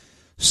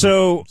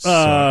So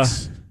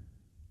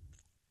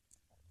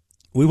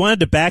we wanted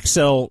to back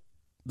sell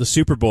the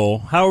Super Bowl.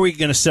 How are we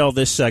going to sell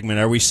this segment?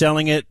 Are we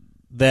selling it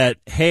that,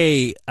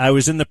 hey, I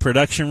was in the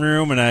production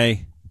room and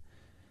I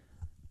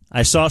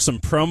saw some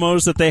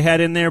promos that they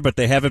had in there, but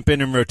they haven't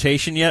been in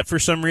rotation yet for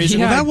some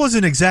reason? Yeah, Well, that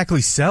wasn't exactly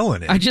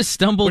selling it. I just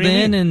stumbled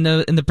in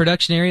the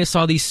production area,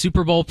 saw these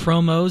Super Bowl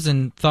promos,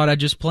 and thought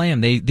I'd just play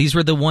them. These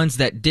were the ones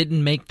that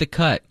didn't make the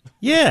cut.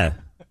 Yeah.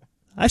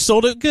 I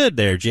sold it good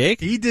there, Jake.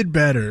 He did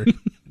better.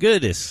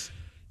 Goodness.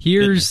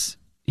 Here's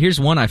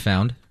one I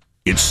found.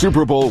 It's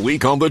Super Bowl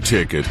week on the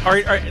ticket. All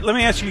right, let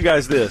me ask you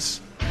guys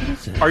this.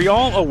 Are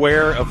y'all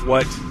aware of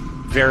what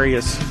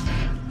various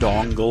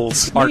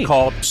dongles are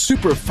called?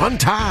 Super fun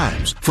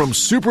times from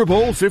Super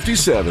Bowl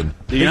 57.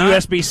 The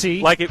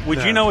USB-C?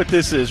 Would you know what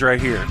this is right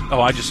here?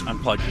 Oh, I just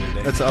unplugged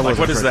it.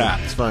 What is that?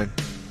 It's fine.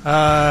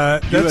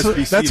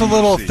 USB-C That's a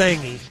little to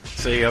thingy.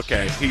 See,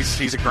 okay,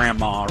 he's a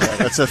grandma already.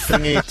 That's a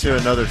thingy to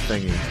another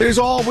thingy. There's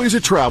always a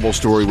travel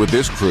story with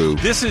this crew.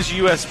 This is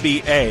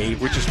USB-A,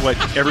 which is what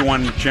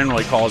everyone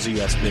generally calls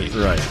USB.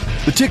 Right.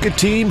 The ticket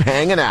team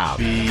hanging out.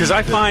 Because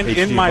I find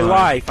in my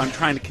life, I'm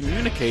trying to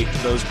communicate to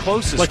those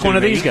closest Like to one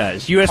of me. these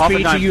guys, USB to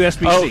Oftentimes,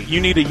 USB-C. Oh,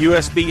 you need a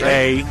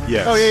USB-A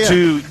Yes. oh, yeah.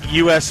 to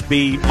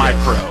USB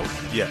micro.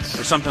 Yes.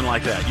 Or something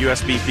like that.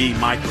 USB-B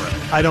micro.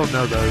 I don't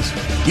know those.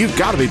 You've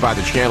got to be by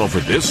the channel for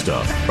this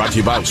stuff. Brought to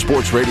you by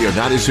Sports Radio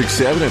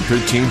 96.7 and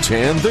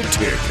 1310 The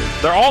Ticket.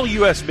 They're all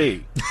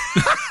USB.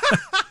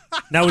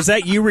 Now, was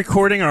that you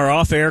recording our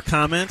off-air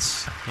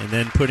comments and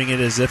then putting it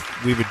as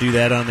if we would do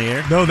that on the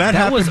air? No, that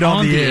happened was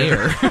on the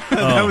air.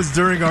 That was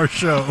during our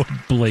show.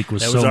 Blake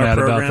was That so was our mad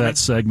about programming? that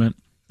segment.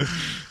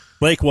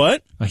 Blake,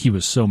 what? He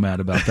was so mad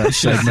about that I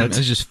segment.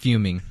 was just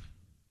fuming.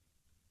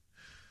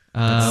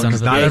 Son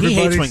of a- Yeah, he hates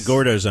everybody's- when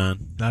Gordo's on.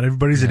 Not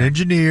everybody's an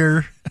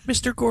engineer.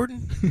 Mr.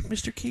 Gordon?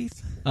 Mr.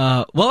 Keith?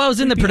 While I was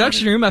in the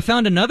production room, I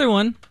found another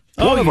one.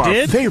 One of you our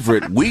did?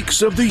 favorite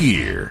weeks of the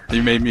year.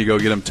 You made me go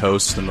get him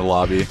toast in the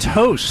lobby,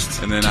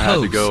 Toast. and then I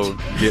had to go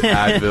get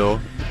Advil.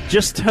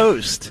 Just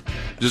toast.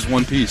 Just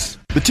one piece.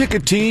 The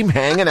ticket team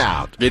hanging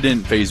out. It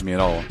didn't faze me at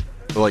all.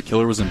 But,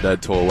 Killer was in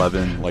bed till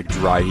 11,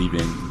 dry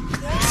heaving.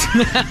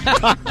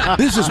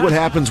 This is what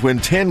happens when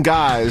 10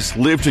 guys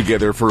live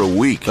together for a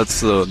week.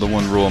 That's the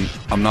one rule.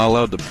 I'm not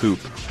allowed to poop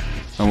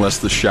unless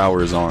the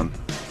shower is on.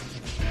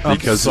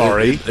 Because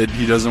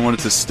he doesn't want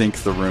it to stink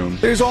the room.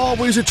 There's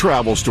always a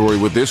travel story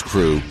with this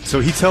crew. So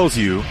he tells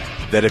you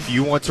that if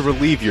you want to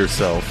relieve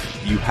yourself,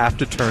 you have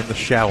to turn the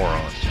shower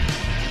on.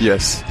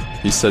 Yes,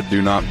 he said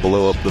do not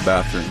blow up the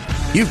bathroom.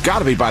 You've got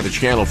to be by the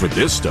channel for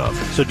this stuff.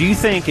 So do you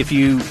think if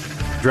you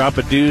drop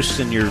a deuce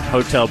in your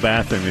hotel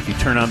bathroom, if you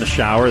turn on the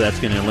shower, that's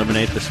going to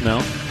eliminate the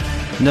smell?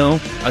 No,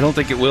 I don't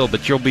think it will,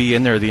 but you'll be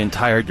in there the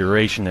entire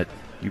duration that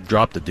you've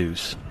dropped the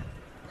deuce.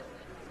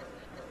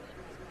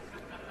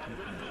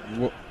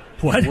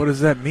 What? What does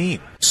that mean?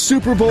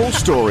 Super Bowl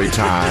story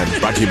time.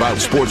 Brought to you by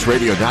Sports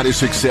Radio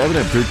 96.7 and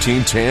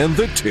 1310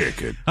 The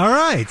Ticket. All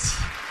right.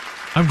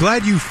 I'm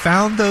glad you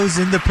found those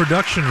in the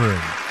production room.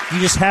 You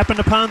just happened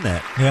upon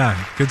that.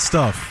 Yeah, good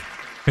stuff.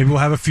 Maybe we'll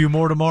have a few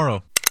more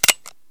tomorrow.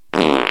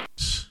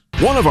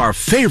 One of our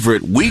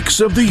favorite weeks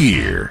of the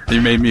year.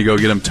 You made me go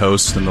get him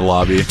toast in the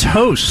lobby,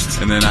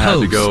 Toast. and then I had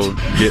to go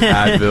get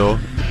Advil.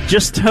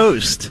 Just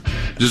toast.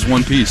 Just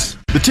one piece.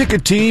 The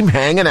ticket team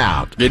hanging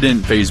out. It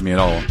didn't faze me at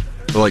all.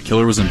 But,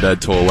 Killer was in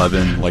bed till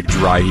 11,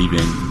 dry heaving.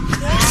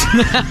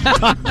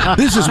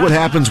 This is what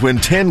happens when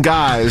 10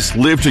 guys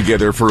live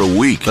together for a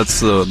week.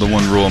 That's the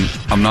one rule.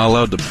 I'm not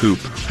allowed to poop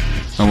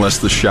unless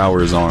the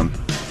shower is on.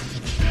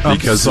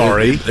 Because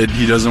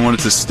he doesn't want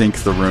it to stink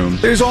the room.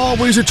 There's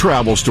always a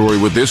travel story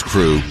with this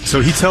crew.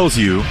 So he tells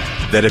you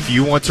that if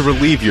you want to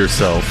relieve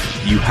yourself,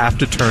 you have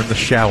to turn the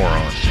shower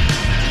on.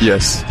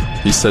 Yes,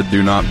 he said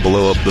do not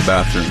blow up the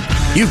bathroom.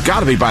 You've got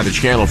to be by the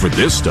channel for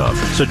this stuff.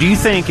 So do you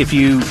think if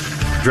you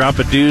drop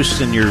a deuce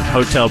in your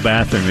hotel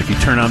bathroom, if you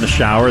turn on the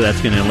shower, that's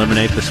going to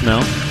eliminate the smell?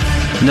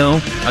 No,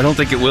 I don't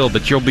think it will,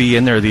 but you'll be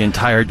in there the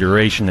entire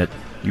duration that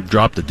you've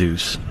dropped the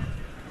deuce.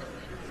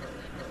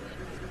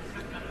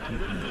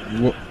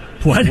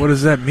 What? What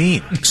does that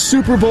mean?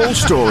 Super Bowl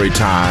story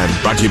time.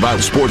 Brought to you by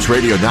Sports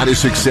Radio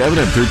 96.7 and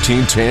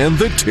 1310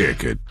 The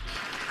Ticket.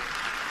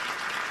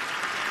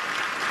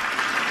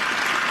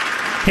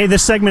 Hey,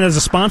 this segment is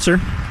a sponsor.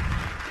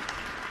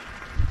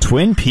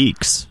 Twin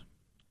Peaks.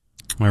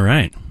 All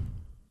right.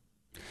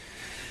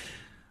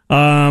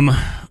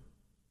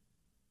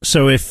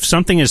 So if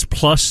something is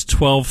plus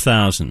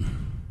 12,000,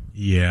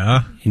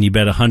 Yeah, and you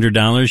bet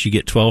 $100, you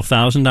get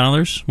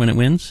 $12,000 when it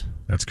wins.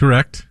 that's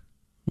correct.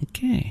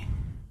 Okay.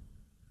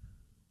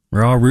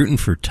 We're all rooting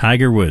for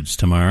Tiger Woods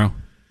tomorrow.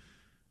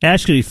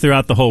 Actually,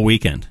 throughout the whole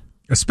weekend.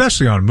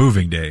 Especially on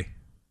moving day.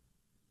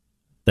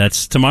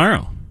 That's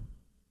tomorrow.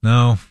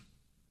 No.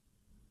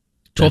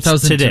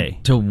 12,000 today.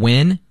 to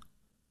win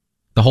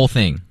the whole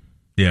thing.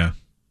 Yeah.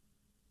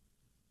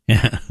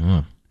 Yeah.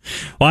 Oh.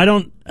 Well, I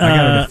don't. I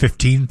got it at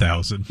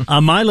 15,000.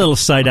 On my little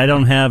site, I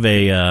don't have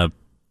a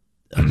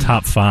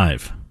top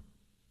five.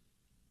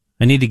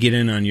 I need to get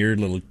in on your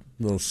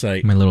little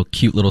site. My little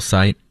cute little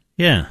site.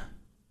 Yeah.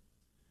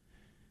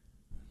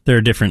 There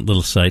are different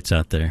little sites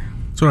out there.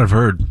 That's what I've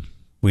heard.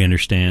 We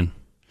understand.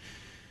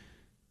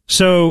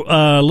 So,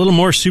 a little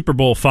more Super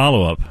Bowl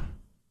follow-up.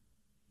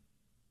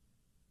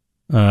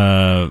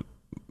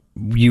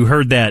 You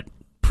heard that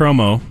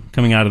promo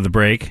coming out of the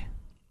break.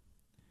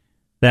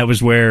 That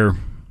was where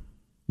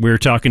we were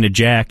talking to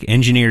Jack,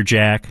 engineer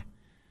Jack,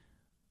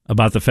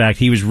 about the fact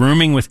he was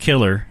rooming with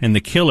Killer, and the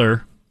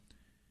Killer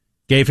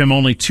gave him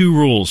only 2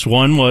 rules.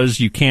 One was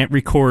you can't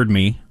record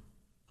me.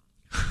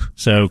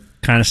 So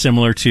kind of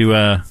similar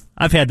to,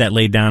 I've had that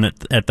laid down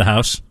at the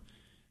house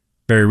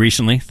very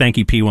recently. Thank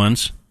you,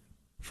 P1s,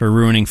 for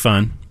ruining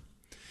fun.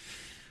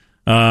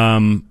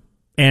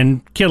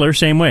 And Killer,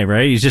 same way,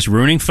 right? He's just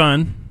ruining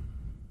fun.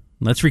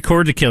 Let's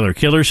record the Killer.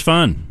 Killer's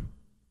fun.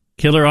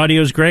 Killer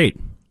audio's great.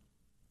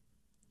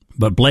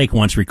 But Blake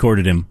once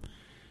recorded him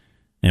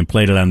and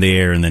played it on the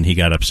air, and then he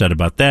got upset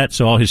about that.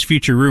 So all his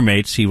future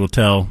roommates, he will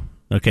tell,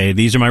 okay,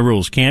 these are my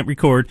rules. Can't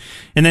record.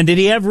 And then did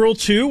he have rule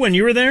 2 when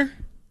you were there?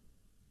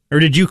 Or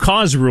did you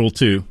cause rule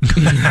 2?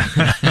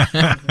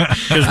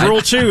 Because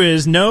rule 2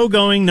 is no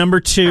going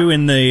number 2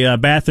 in the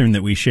bathroom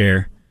that we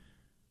share.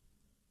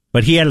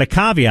 But he had a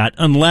caveat,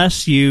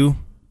 unless you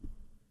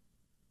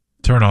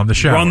turn on the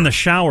shower. Run the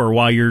shower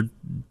while you're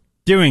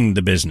doing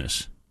the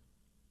business.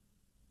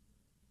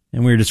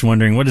 And we were just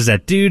wondering, what does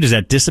that do? Does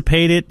that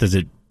dissipate it? Does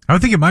it? I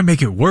think it might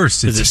make it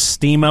worse. Does it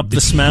steam up the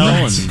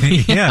smell?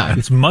 Yeah.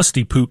 It's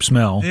musty poop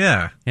smell.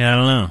 Yeah. Yeah, I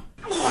don't know.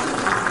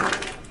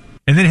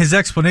 And then his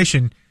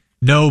explanation,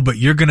 no, but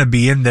you're going to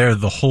be in there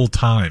the whole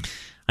time.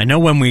 I know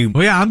when we...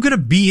 Well, yeah, I'm going to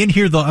be in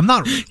here, though. I'm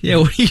not...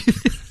 Yeah,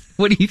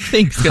 what do you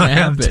think's going to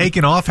happen? I'm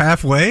taking off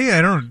halfway?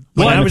 I don't...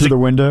 Well, through the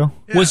window?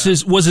 Yeah.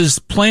 Was his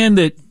plan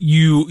that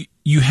you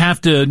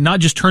have to not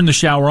just turn the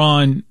shower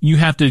on, you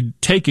have to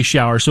take a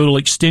shower, so it'll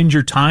extend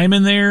your time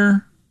in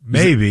there?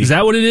 Maybe. Is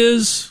that what it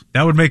is?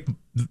 That would make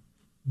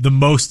the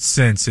most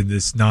sense in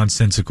this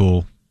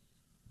nonsensical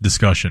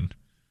discussion.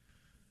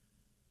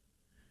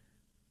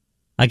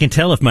 I can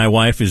tell if my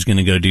wife is going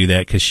to go do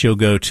that because she'll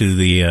go to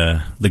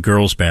the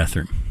girls'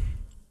 bathroom.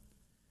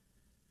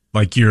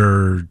 Like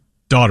your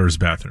daughter's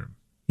bathroom?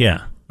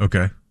 Yeah.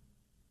 Okay.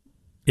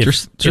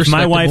 If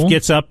my wife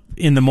gets up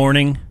in the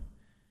morning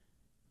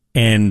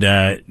and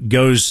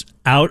goes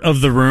out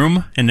of the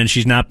room and then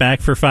she's not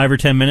back for 5 or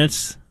 10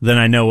 minutes, then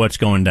I know what's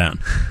going down.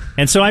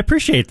 And so I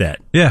appreciate that.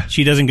 Yeah.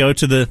 She doesn't go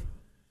to the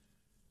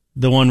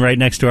one right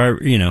next to our,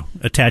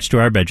 attached to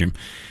our bedroom.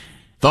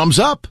 Thumbs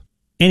up.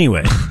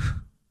 Anyway,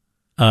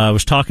 I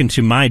was talking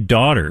to my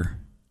daughter.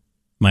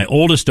 My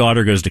oldest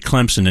daughter goes to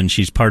Clemson and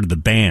she's part of the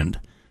band.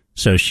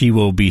 So she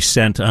will be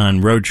sent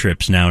on road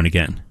trips now and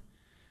again.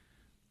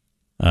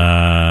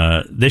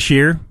 This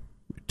year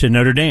to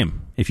Notre Dame.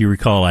 If you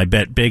recall, I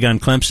bet big on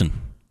Clemson.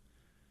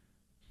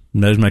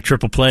 And that was my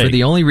triple play. For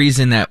the only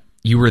reason that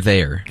you were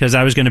there. Because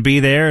I was going to be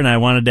there and I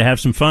wanted to have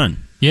some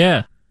fun.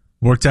 Yeah.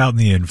 Worked out in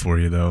the end for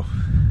you, though.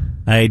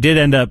 I did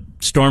end up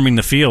storming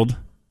the field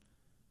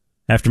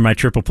after my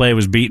triple play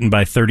was beaten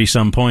by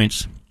 30-some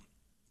points.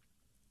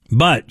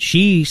 But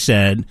she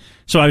said,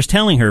 so I was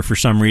telling her for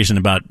some reason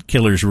about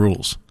Killer's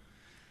rules.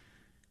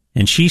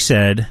 And she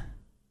said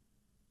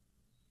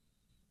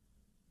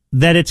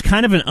that it's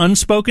kind of an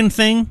unspoken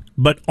thing,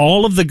 but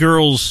all of the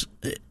girls,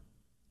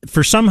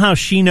 for somehow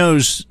she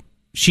knows,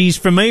 she's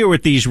familiar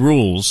with these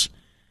rules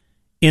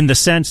in the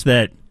sense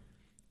that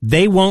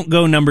they won't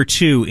go number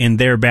 2 in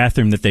their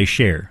bathroom that they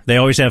share. They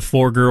always have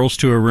 4 girls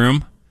to a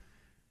room.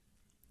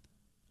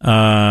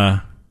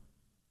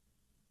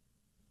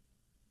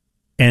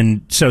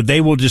 And so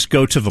they will just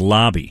go to the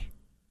lobby.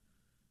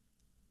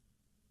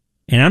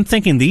 And I'm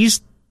thinking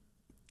these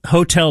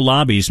hotel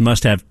lobbies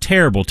must have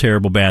terrible,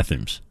 terrible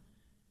bathrooms.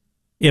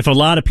 If a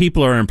lot of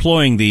people are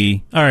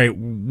employing all right,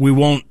 we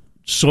won't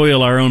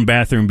soil our own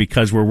bathroom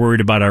because we're worried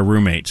about our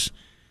roommates.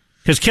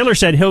 Because Killer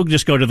said he'll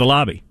just go to the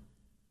lobby.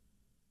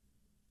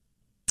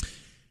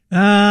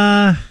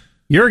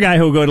 You're a guy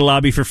who'll go to the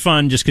lobby for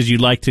fun just because you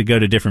like to go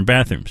to different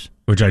bathrooms.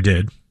 Which I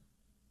did.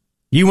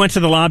 You went to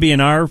the lobby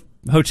in our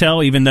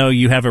hotel even though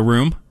you have a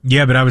room?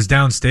 Yeah, but I was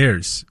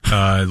downstairs.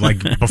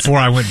 Before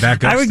I went back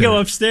upstairs. I would go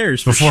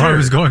upstairs Before sure. I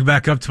was going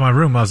back up to my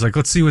room, I was like,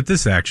 let's see what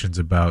this action's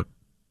about.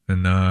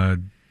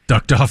 And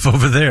ducked off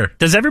over there.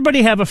 Does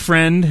everybody have a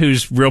friend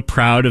who's real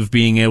proud of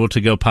being able to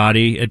go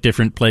potty at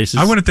different places?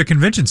 I went at the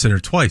convention center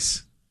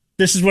twice.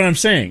 This is what I'm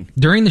saying.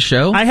 During the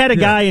show? I had a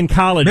guy in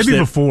college. Maybe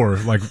before,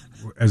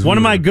 as one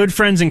of my good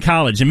friends in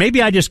college, and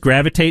maybe I just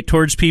gravitate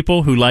towards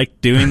people who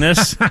like doing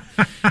this, but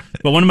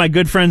one of my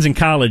good friends in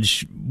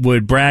college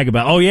would brag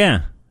about,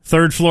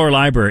 3rd floor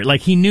library.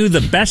 Like he knew the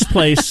best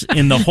place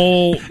in the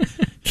whole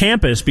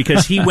campus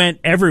because he went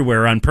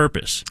everywhere on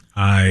purpose.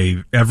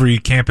 Every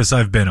campus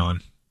I've been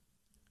on,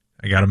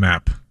 I got a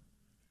map.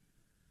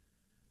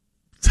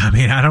 I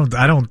mean, I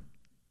don't.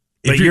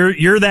 But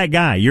you're that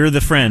guy. You're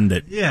the friend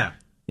that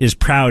is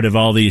proud of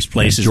all these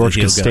places. George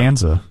that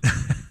Costanza.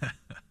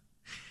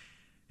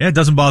 Yeah, it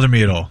doesn't bother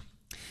me at all.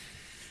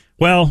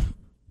 Well,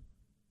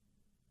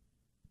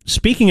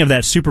 speaking of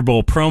that Super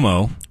Bowl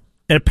promo,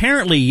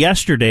 apparently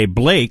yesterday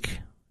Blake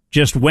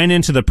just went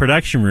into the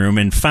production room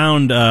and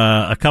found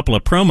a couple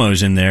of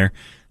promos in there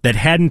that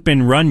hadn't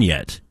been run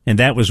yet, and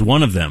that was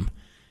one of them.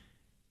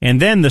 And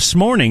then this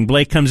morning,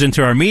 Blake comes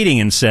into our meeting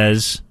and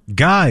says,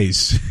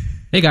 "Guys,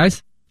 hey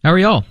guys, how are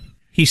y'all?"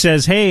 He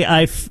says,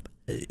 "Hey,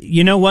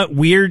 you know what?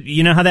 Weird.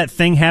 You know how that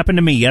thing happened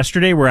to me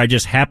yesterday, where I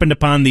just happened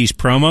upon these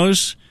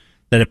promos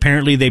that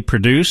apparently they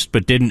produced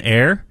but didn't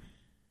air?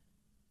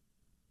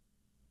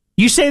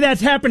 You say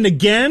that's happened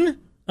again?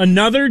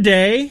 Another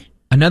day?"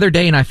 Another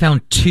day, and I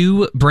found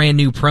 2 brand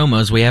new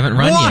promos we haven't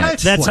run yet.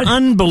 That's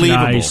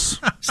unbelievable. Nice.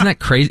 Isn't that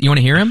crazy? You want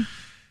to hear him?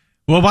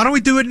 Well, why don't we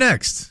do it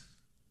next?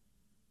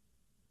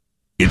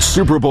 It's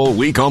Super Bowl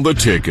week on the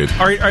ticket.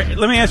 All right,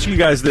 let me ask you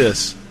guys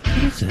this.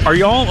 Are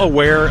y'all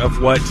aware of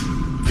what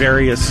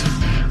various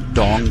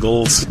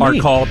dongles are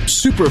called?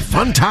 Super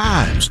fun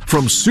times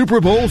from Super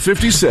Bowl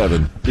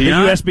 57. Do you The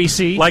know?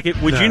 USB-C?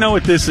 Would you know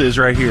what this is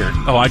right here?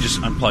 Oh, I just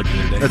unplugged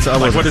it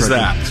today. What is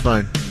that? It's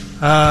fine.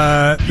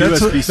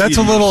 That's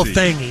a little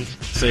thingy.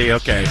 See,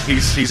 okay,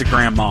 he's a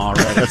grandma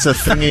already. That's a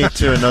thingy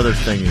to another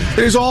thingy.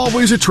 There's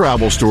always a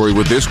travel story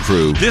with this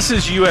crew. This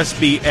is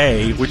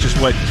USB-A, which is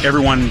what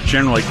everyone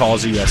generally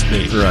calls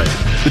USB. Right.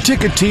 The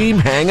ticket team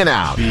hanging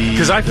out.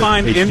 Because I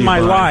find in my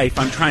life,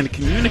 I'm trying to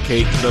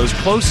communicate to those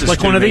closest Like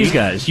to one of me. these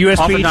guys, USB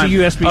to Oftentimes,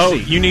 USB-C. Oh,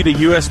 you need a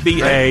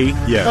USB-A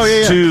Yes. oh,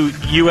 yeah. to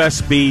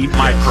USB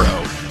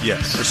micro.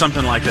 Yes. Or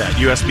something like that.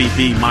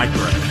 USB-B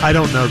micro. I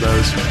don't know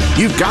those.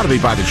 You've got to be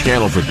by the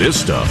channel for this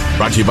stuff.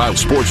 Brought to you by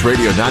Sports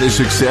Radio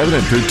 96.7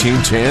 and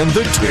 1310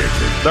 The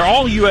Ticket. They're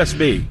all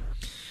USB.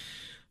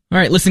 All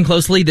right, listen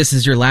closely. This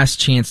is your last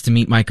chance to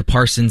meet Micah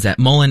Parsons at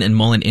Mullen &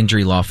 Mullen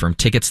Injury Law Firm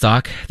Ticket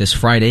Stock. This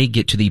Friday,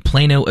 get to the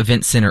Plano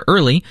Event Center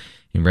early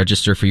and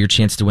register for your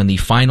chance to win the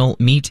final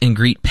meet and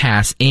greet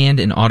pass and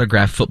an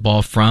autographed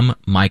football from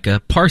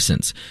Micah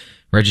Parsons.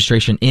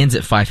 Registration ends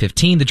at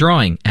 5:15, the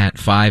drawing at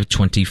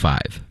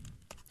 5:25.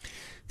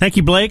 Thank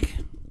you, Blake.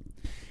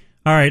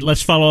 All right,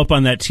 let's follow up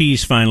on that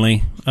tease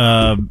finally.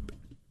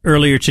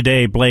 Earlier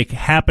today, Blake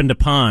happened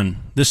upon,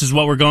 this is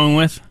what we're going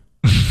with?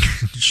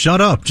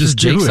 Shut up. Just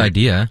do Jake's it.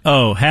 idea.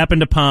 Oh,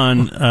 happened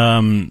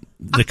upon,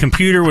 the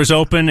computer was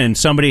open and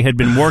somebody had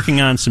been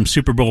working on some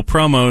Super Bowl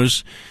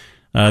promos.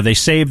 They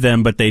saved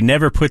them, but they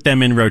never put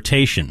them in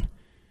rotation.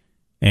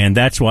 And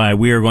that's why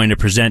we are going to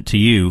present to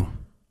you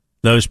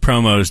those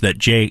promos that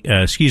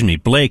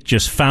Blake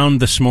just found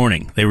this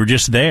morning. They were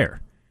just there.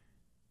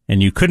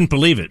 And you couldn't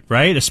believe it,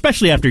 right?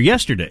 Especially after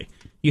yesterday.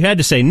 You had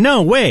to say,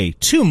 no way,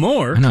 2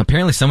 more. I know,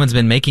 apparently someone's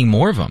been making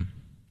more of them.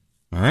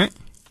 All right.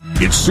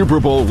 It's Super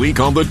Bowl week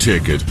on the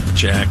ticket.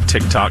 Jack,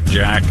 TikTok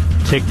Jack.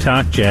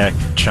 TikTok Jack.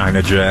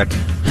 China Jack.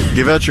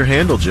 Give out your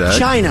handle, Jack.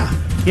 China.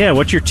 Yeah,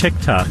 what's your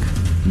TikTok?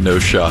 No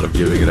shot of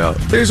giving it out.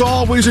 There's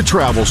always a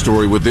travel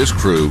story with this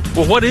crew.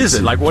 Well, what is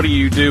it? Like, what do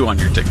you do on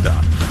your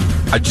TikTok?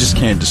 I just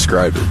can't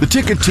describe it. The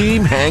ticket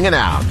team hanging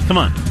out. Come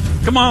on.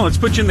 Come on, let's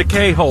put you in the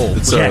K-hole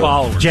with Jack,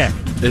 followers. Jack.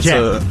 It's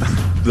Jack.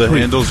 the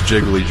handle's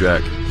Jiggly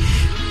Jack.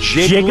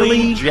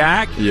 Jiggly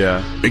Jack?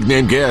 Yeah. Big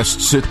name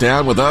guests sit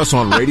down with us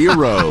on Radio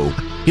Row.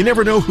 You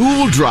never know who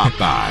will drop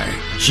by.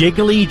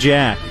 Jiggly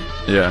Jack.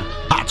 Yeah.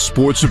 Hot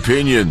sports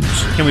opinions.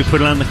 Can we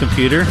put it on the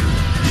computer?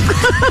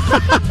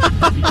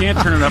 You can't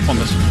turn it up on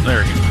this.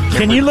 There you go.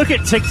 Can you look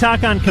at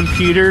TikTok on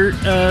computer,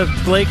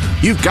 Blake?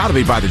 You've got to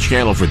be by the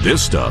channel for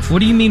this stuff. What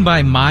do you mean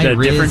by my Is that a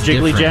Riz different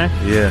Jiggly Jack?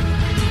 Yeah.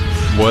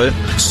 What?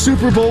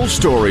 Super Bowl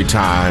story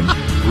time.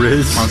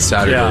 Riz. On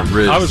Saturday. Yeah,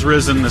 Riz. I was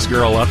rizzing this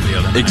girl up the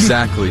other night.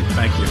 Exactly.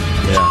 Thank you.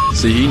 Yeah.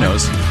 See, he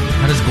knows.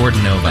 How does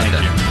Gordon know about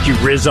that? Did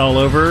you riz all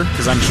over?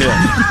 Because I'm hip.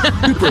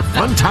 Super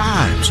fun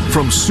times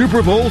from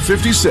Super Bowl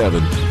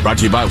 57. Brought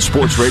to you by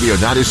Sports Radio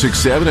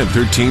 96.7 and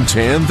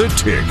 1310 The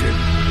Ticket.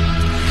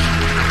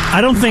 I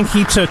don't think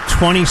he took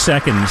 20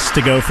 seconds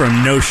to go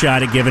from no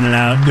shot at giving it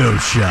out No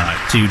shot.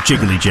 to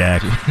Jiggly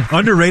Jack.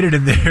 Underrated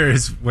in there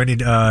is when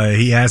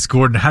he asked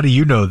Gordon, "How do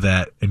you know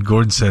that?" And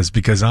Gordon says,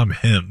 "Because I'm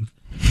him."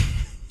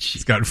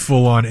 He's got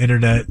full-on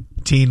internet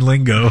teen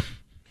lingo.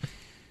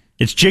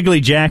 It's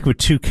Jiggly Jack with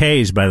 2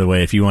 Ks, by the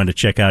way, if you want to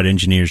check out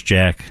Engineer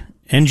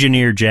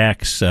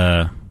Jack's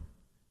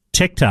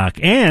TikTok.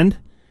 And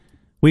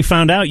we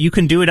found out you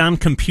can do it on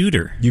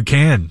computer. You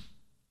can.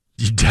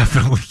 You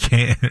definitely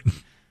can.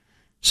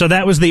 So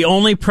that was the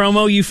only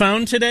promo you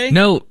found today?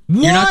 No,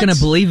 you're not going to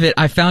believe it.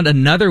 I found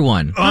another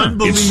one.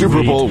 It's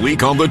Super Bowl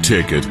week on the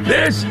ticket.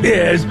 This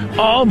is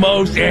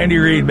almost Andy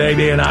Reid,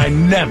 baby, and I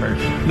never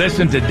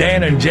listen to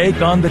Dan and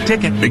Jake on the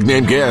ticket. Big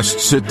name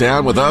guests sit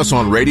down with us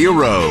on Radio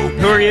Row.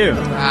 Who are you?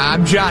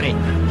 I'm Johnny.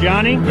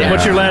 Johnny? Yeah.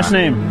 What's your last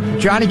name?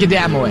 Johnny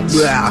Gadamowitz.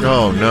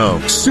 Oh, no.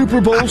 Super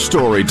Bowl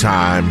story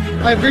time.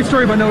 I have a great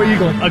story about Noah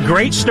Eagle. A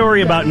great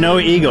story about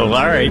Noah Eagle.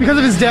 All right. Because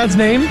of his dad's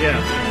name,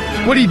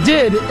 Yeah. what he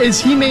did is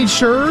he made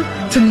sure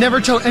to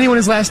never tell anyone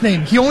his last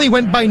name. He only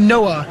went by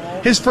Noah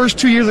his first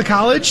 2 years of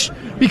college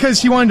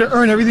because he wanted to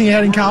earn everything he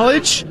had in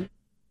college.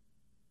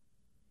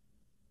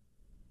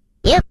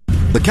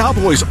 The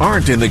Cowboys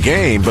aren't in the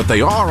game, but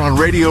they are on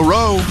Radio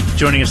Row.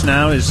 Joining us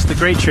now is the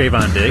great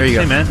Trayvon Diggs. There you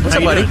go. Hey, man. What's How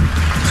up, you buddy? doing?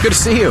 It's good to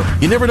see you.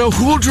 You never know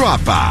who will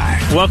drop by.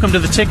 Welcome to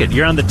the Ticket.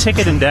 You're on the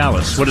Ticket in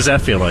Dallas. What does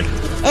that feel like?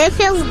 It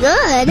feels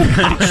good.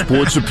 Hot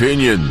sports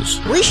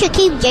opinions. We should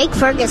keep Jake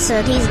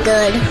Ferguson. He's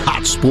good.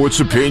 Hot sports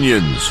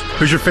opinions.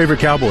 Who's your favorite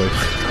Cowboy?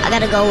 I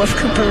gotta go with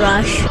Cooper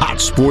Rush. Hot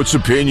sports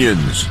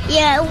opinions.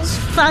 Yeah, it was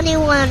funny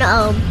when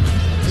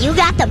you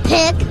got the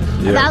pick.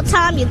 Yeah. About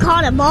time you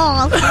caught him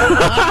all. Because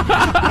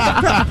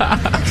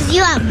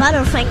you have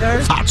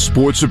butterfingers. Hot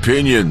sports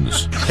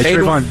opinions. Hey,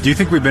 Trayvon, do you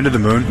think we've been to the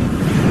moon?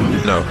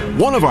 No.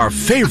 One of our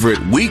favorite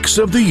weeks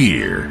of the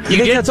year. You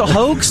think that's a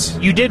hoax?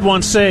 You did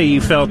once say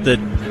you felt that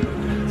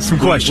some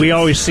questions. We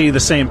always see the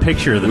same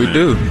picture of the moon.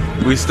 do.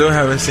 We still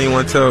haven't seen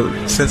one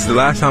since the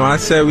last time I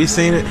said we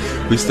seen it.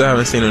 We still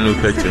haven't seen a new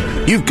picture.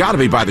 You've got to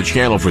be by the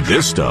channel for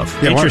this stuff.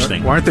 Yeah,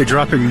 Interesting. Why aren't they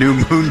dropping new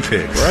moon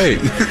pics? Right.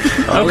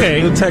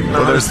 Okay. New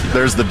technology. Well,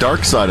 there's the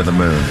dark side of the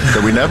moon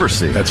that we never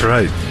see. That's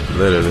right.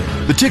 Literally.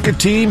 The Ticket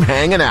team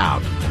hanging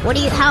out.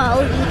 How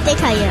old do you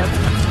think I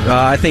am?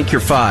 I think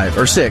you're 5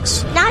 or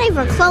 6. Not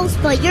even close,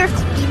 but you're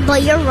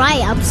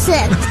right. I'm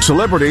 6.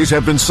 Celebrities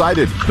have been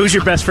cited. Who's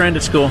your best friend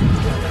at school?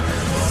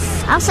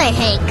 I'll say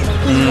Hank.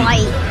 He's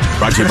white.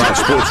 Brought to you by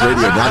Sports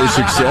Radio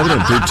 96.7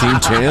 and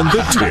 1310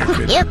 The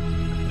Ticket. Yep.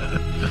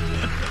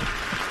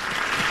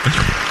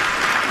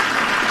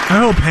 I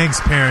hope Hank's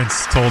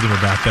parents told him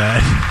about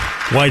that.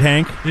 White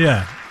Hank?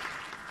 Yeah.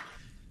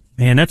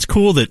 Man, that's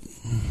cool that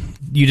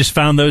you just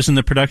found those in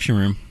the production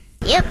room.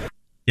 Yep.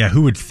 Yeah,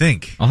 who would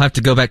think? I'll have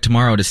to go back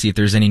tomorrow to see if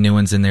there's any new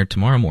ones in there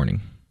tomorrow morning.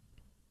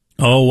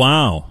 Oh,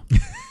 wow.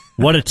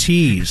 What a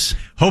tease.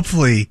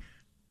 Hopefully,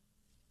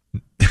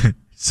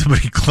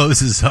 somebody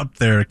closes up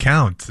their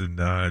account and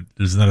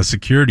there's not a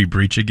security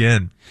breach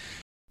again.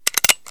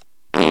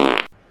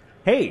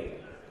 Hey.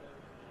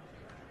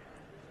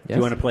 Yes? Do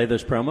you want to play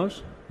those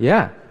promos?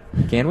 Yeah.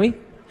 Can we?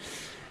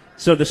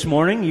 So this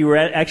morning, you were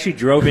actually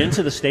drove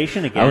into the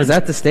station again. I was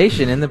at the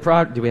station in the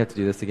Do we have to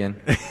do this again?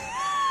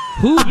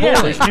 Yeah,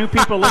 there's new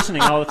people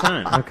listening all the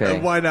time. Okay.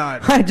 Why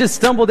not? I just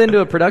stumbled into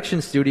a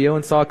production studio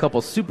and saw a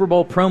couple Super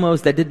Bowl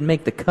promos that didn't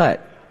make the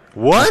cut.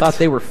 What? I thought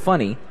they were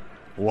funny.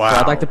 Wow. So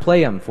I'd like to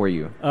play them for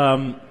you.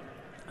 I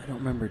don't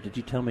remember. Did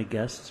you tell me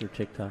guests or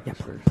TikTok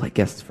first? Play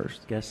guests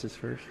first. Guests is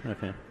first?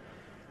 Okay.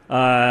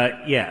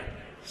 Yeah.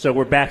 So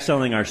we're back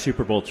selling our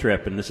Super Bowl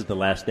trip, and this is the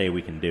last day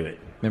we can do it.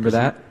 Remember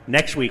that?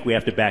 Next week, we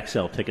have to back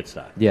sell ticket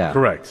stock. Yeah.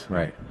 Correct.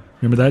 Right.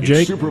 Remember that, It's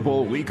Jake? Super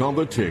Bowl week on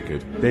The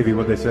Ticket. Davey,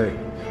 what'd they say?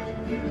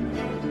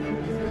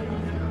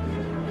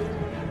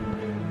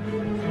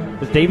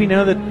 Does Davey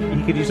know that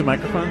he could use a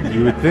microphone?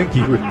 You would think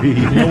he would be.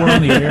 You know we're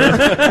on the air.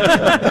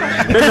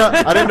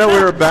 I didn't know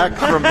we were back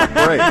from the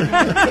break.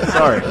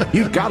 Sorry.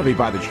 You've got to be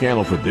by the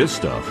channel for this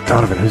stuff.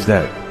 Donovan, who's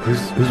that?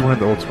 Who's wearing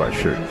the Old Spice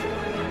shirt?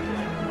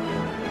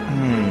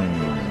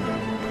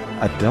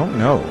 I don't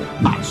know.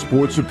 Hot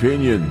sports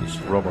opinions.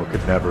 Romo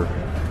could never.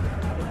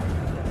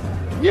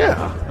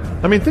 Yeah.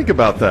 I mean, think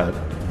about that.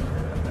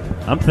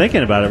 I'm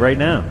thinking about it right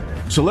now.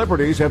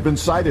 Celebrities have been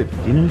cited. Do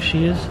you know who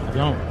she is? I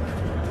don't.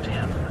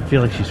 Damn, I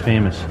feel like she's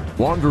famous.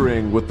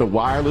 Wandering with the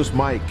wireless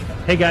mic.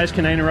 Hey, guys,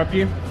 can I interrupt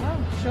you?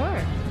 Oh, sure.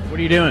 What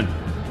are you doing?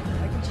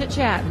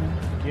 Chit-chatting.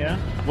 Yeah?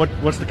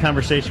 What's the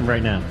conversation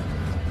right now?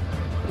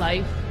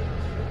 Life.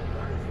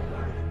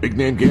 Big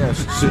name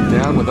guests sitting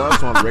down with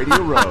us on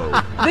Radio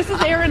Row. This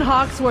is Aaron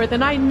Hawksworth,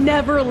 and I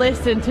never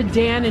listen to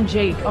Dan and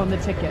Jake on the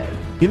Ticket.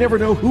 You never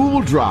know who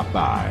will drop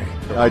by.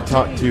 I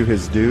talked to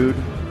his dude,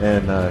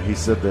 and he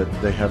said that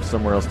they have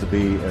somewhere else to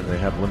be, and they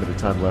have limited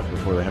time left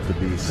before they have to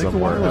be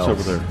somewhere else.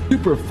 Over there.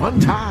 Super fun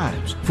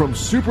times from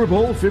Super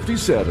Bowl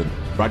 57.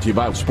 Brought to you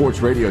by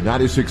Sports Radio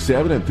 96.7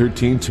 and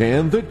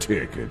 1310 The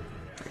Ticket.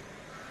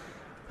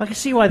 I can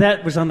see why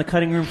that was on the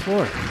cutting room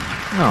floor.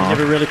 Oh.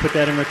 Never really put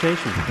that in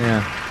rotation.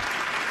 Yeah.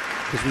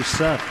 Because we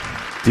suck.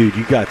 Dude,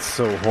 you got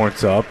so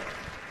horns up.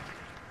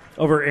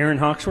 Over Aaron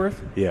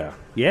Hawksworth? Yeah.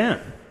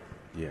 Yeah.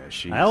 Yeah,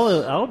 she's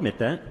I'll admit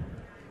that.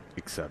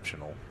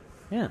 exceptional.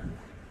 Yeah.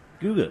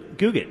 Google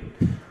it.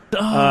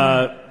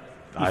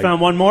 You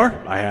found one more?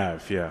 I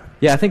have, yeah.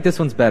 Yeah, I think this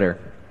one's better.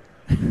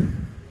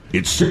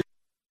 It's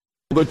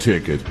The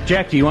Ticket.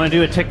 Jack, do you want to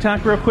do a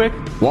TikTok real quick?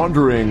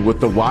 Wandering with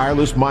the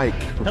wireless mic.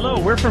 Hello,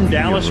 we're from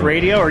Dallas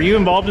Radio. Are you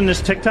involved in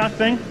this TikTok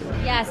thing?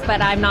 Yes,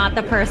 but I'm not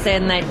the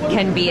person that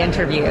can be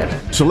interviewed.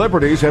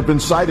 Celebrities have been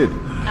cited.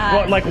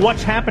 Like,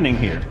 what's happening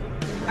here?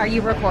 Are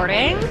you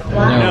recording?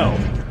 No.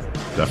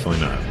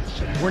 Definitely not.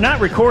 We're not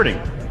recording.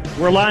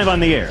 We're live on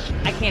the air.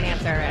 I can't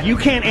answer it. You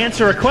can't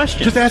answer a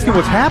question. Just asking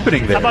what's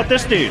happening there. How about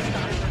this dude?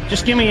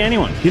 Just give me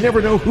anyone. You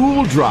never know who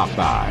will drop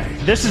by.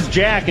 This is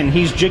Jack, and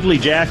he's Jiggly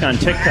Jack on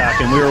TikTok,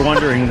 and we were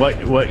wondering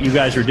what you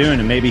guys are doing,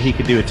 and maybe he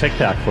could do a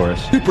TikTok for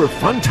us. Super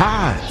fun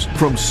times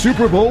from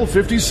Super Bowl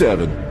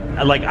 57.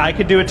 Like, I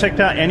could do a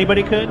TikTok?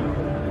 Anybody could?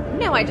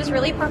 No, I just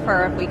really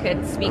prefer if we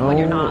could speak when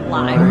you're not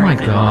live. Oh my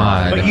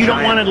God! But you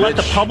don't want to let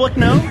the public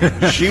know?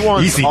 She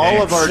wants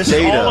all of our This is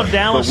data, all of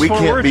Dallas but we Fort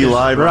can't Worth be is-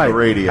 live on the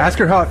radio. Ask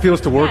her how it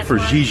feels to work for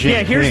Xi Jinping.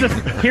 Yeah,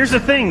 here's the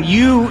thing.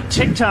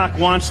 TikTok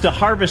wants to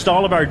harvest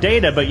all of our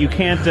data, but you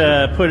can't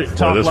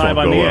talk live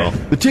on the air.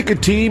 The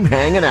ticket team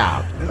hanging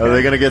out. Are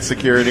they going to get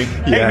security?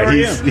 Hey, how are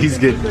he's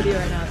getting.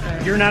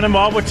 You're not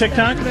involved with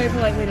TikTok? Very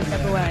politely to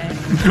step away.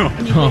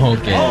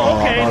 Okay. Oh,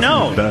 okay,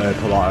 no.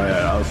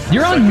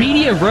 You're on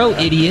Media Row,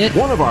 idiot.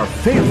 One of our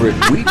favorite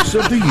weeks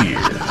of the year.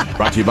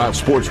 Brought to you by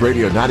Sports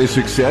Radio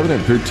 96.7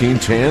 and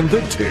 1310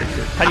 The Ticket.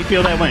 How do you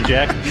feel that went,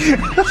 Jack?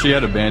 She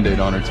had a Band-Aid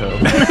on her toe.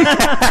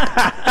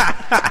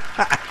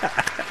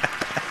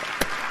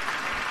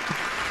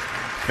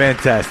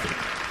 Fantastic.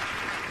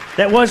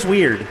 That was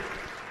weird.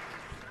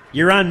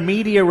 You're on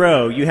Media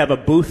Row. You have a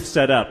booth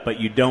set up, but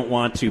you don't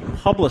want to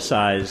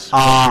publicize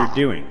what you're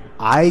doing.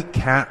 I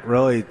can't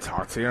really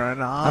talk to you right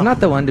now. I'm not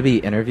the one to be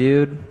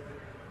interviewed.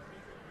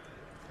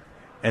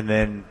 And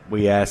then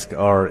we ask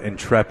our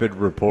intrepid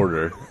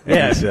reporter, and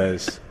Yeah. he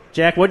says,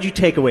 Jack, what'd you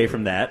take away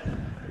from that?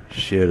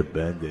 she had a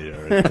Band-Aid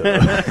on her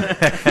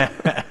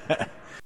toe.